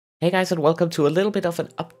Hey guys, and welcome to a little bit of an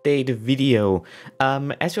update video.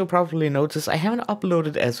 As you'll probably notice, I haven't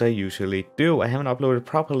uploaded as I usually do. I haven't uploaded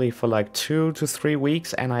properly for like 2 to 3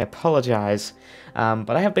 weeks, and I apologize.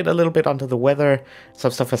 But I have been a little bit under the weather,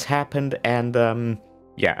 some stuff has happened, and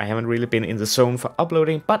yeah, I haven't really been in the zone for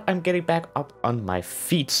uploading, but I'm getting back up on my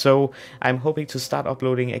feet, so I'm hoping to start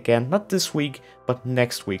uploading again, not this week, but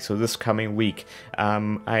next week, so this coming week. I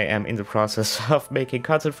am in the process of making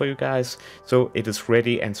content for you guys, so it is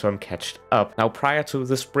ready, and so I'm catched up. Now, prior to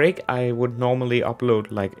this break, I would normally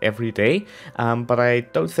upload like every day, but I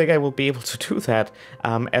don't think I will be able to do that,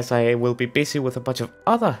 as I will be busy with a bunch of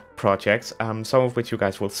other projects, some of which you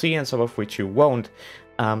guys will see and some of which you won't.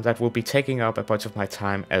 That will be taking up a bunch of my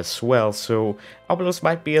time as well, so uploads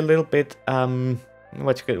might be a little bit,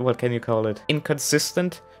 what can you call it,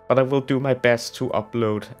 inconsistent, but I will do my best to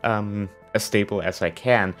upload as stable as I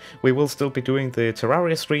can. We will still be doing the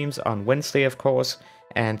Terraria streams on Wednesday, of course,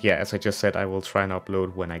 and yeah, as I just said, I will try and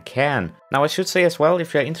upload when I can. Now, I should say as well,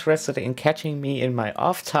 if you're interested in catching me in my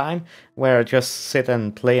off time, where I just sit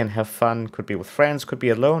and play and have fun, could be with friends, could be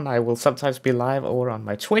alone, I will sometimes be live over on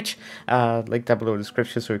my Twitch, link down below in the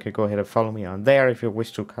description, so you can go ahead and follow me on there if you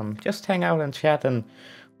wish to come just hang out and chat, and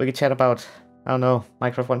we can chat about, I don't know,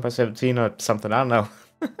 Minecraft 1.17 or something, I don't know.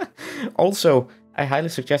 Also, I highly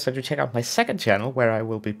suggest that you check out my second channel, where I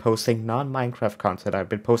will be posting non-Minecraft content. I've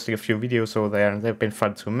been posting a few videos over there, and they've been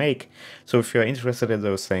fun to make. So if you're interested in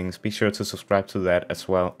those things, be sure to subscribe to that as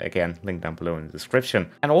well. Again, link down below in the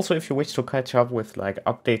description. And also, if you wish to catch up with like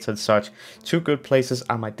updates and such, two good places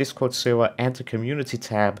are my Discord server and the community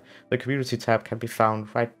tab. The community tab can be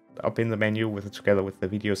found right up in the menu together with the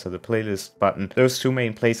videos and the playlist button. Those two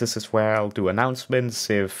main places is where I'll do announcements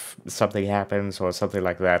if something happens or something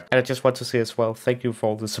like that. And I just want to say as well, thank you for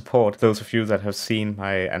all the support. Those of you that have seen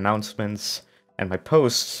my announcements and my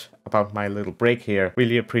posts about my little break here,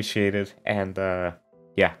 really appreciate it. And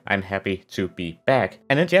yeah, I'm happy to be back.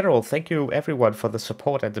 And in general, thank you everyone for the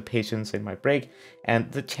support and the patience in my break.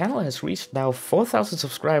 And the channel has reached now 4,000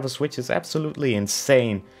 subscribers, which is absolutely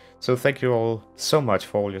insane. So thank you all so much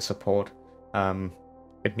for all your support.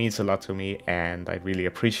 It means a lot to me, and I really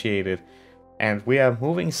appreciate it. And we are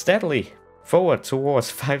moving steadily forward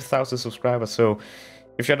towards 5,000 subscribers. So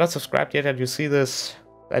if you're not subscribed yet and you see this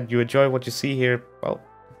and you enjoy what you see here, well,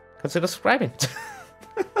 consider subscribing.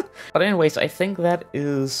 But anyways, I think that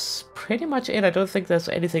is pretty much it. I don't think there's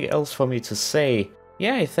anything else for me to say.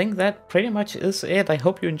 Yeah, I think that pretty much is it. I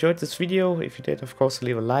hope you enjoyed this video. If you did, of course,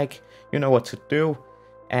 leave a like. You know what to do.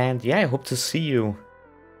 And yeah, I hope to see you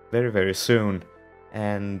very, very soon.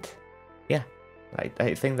 And yeah,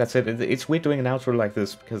 I think that's it. It's weird doing an outro like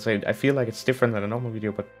this, because I feel like it's different than a normal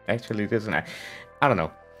video, but actually it isn't. I don't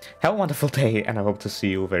know. Have a wonderful day, and I hope to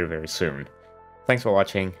see you very, very soon. Thanks for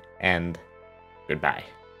watching, and goodbye.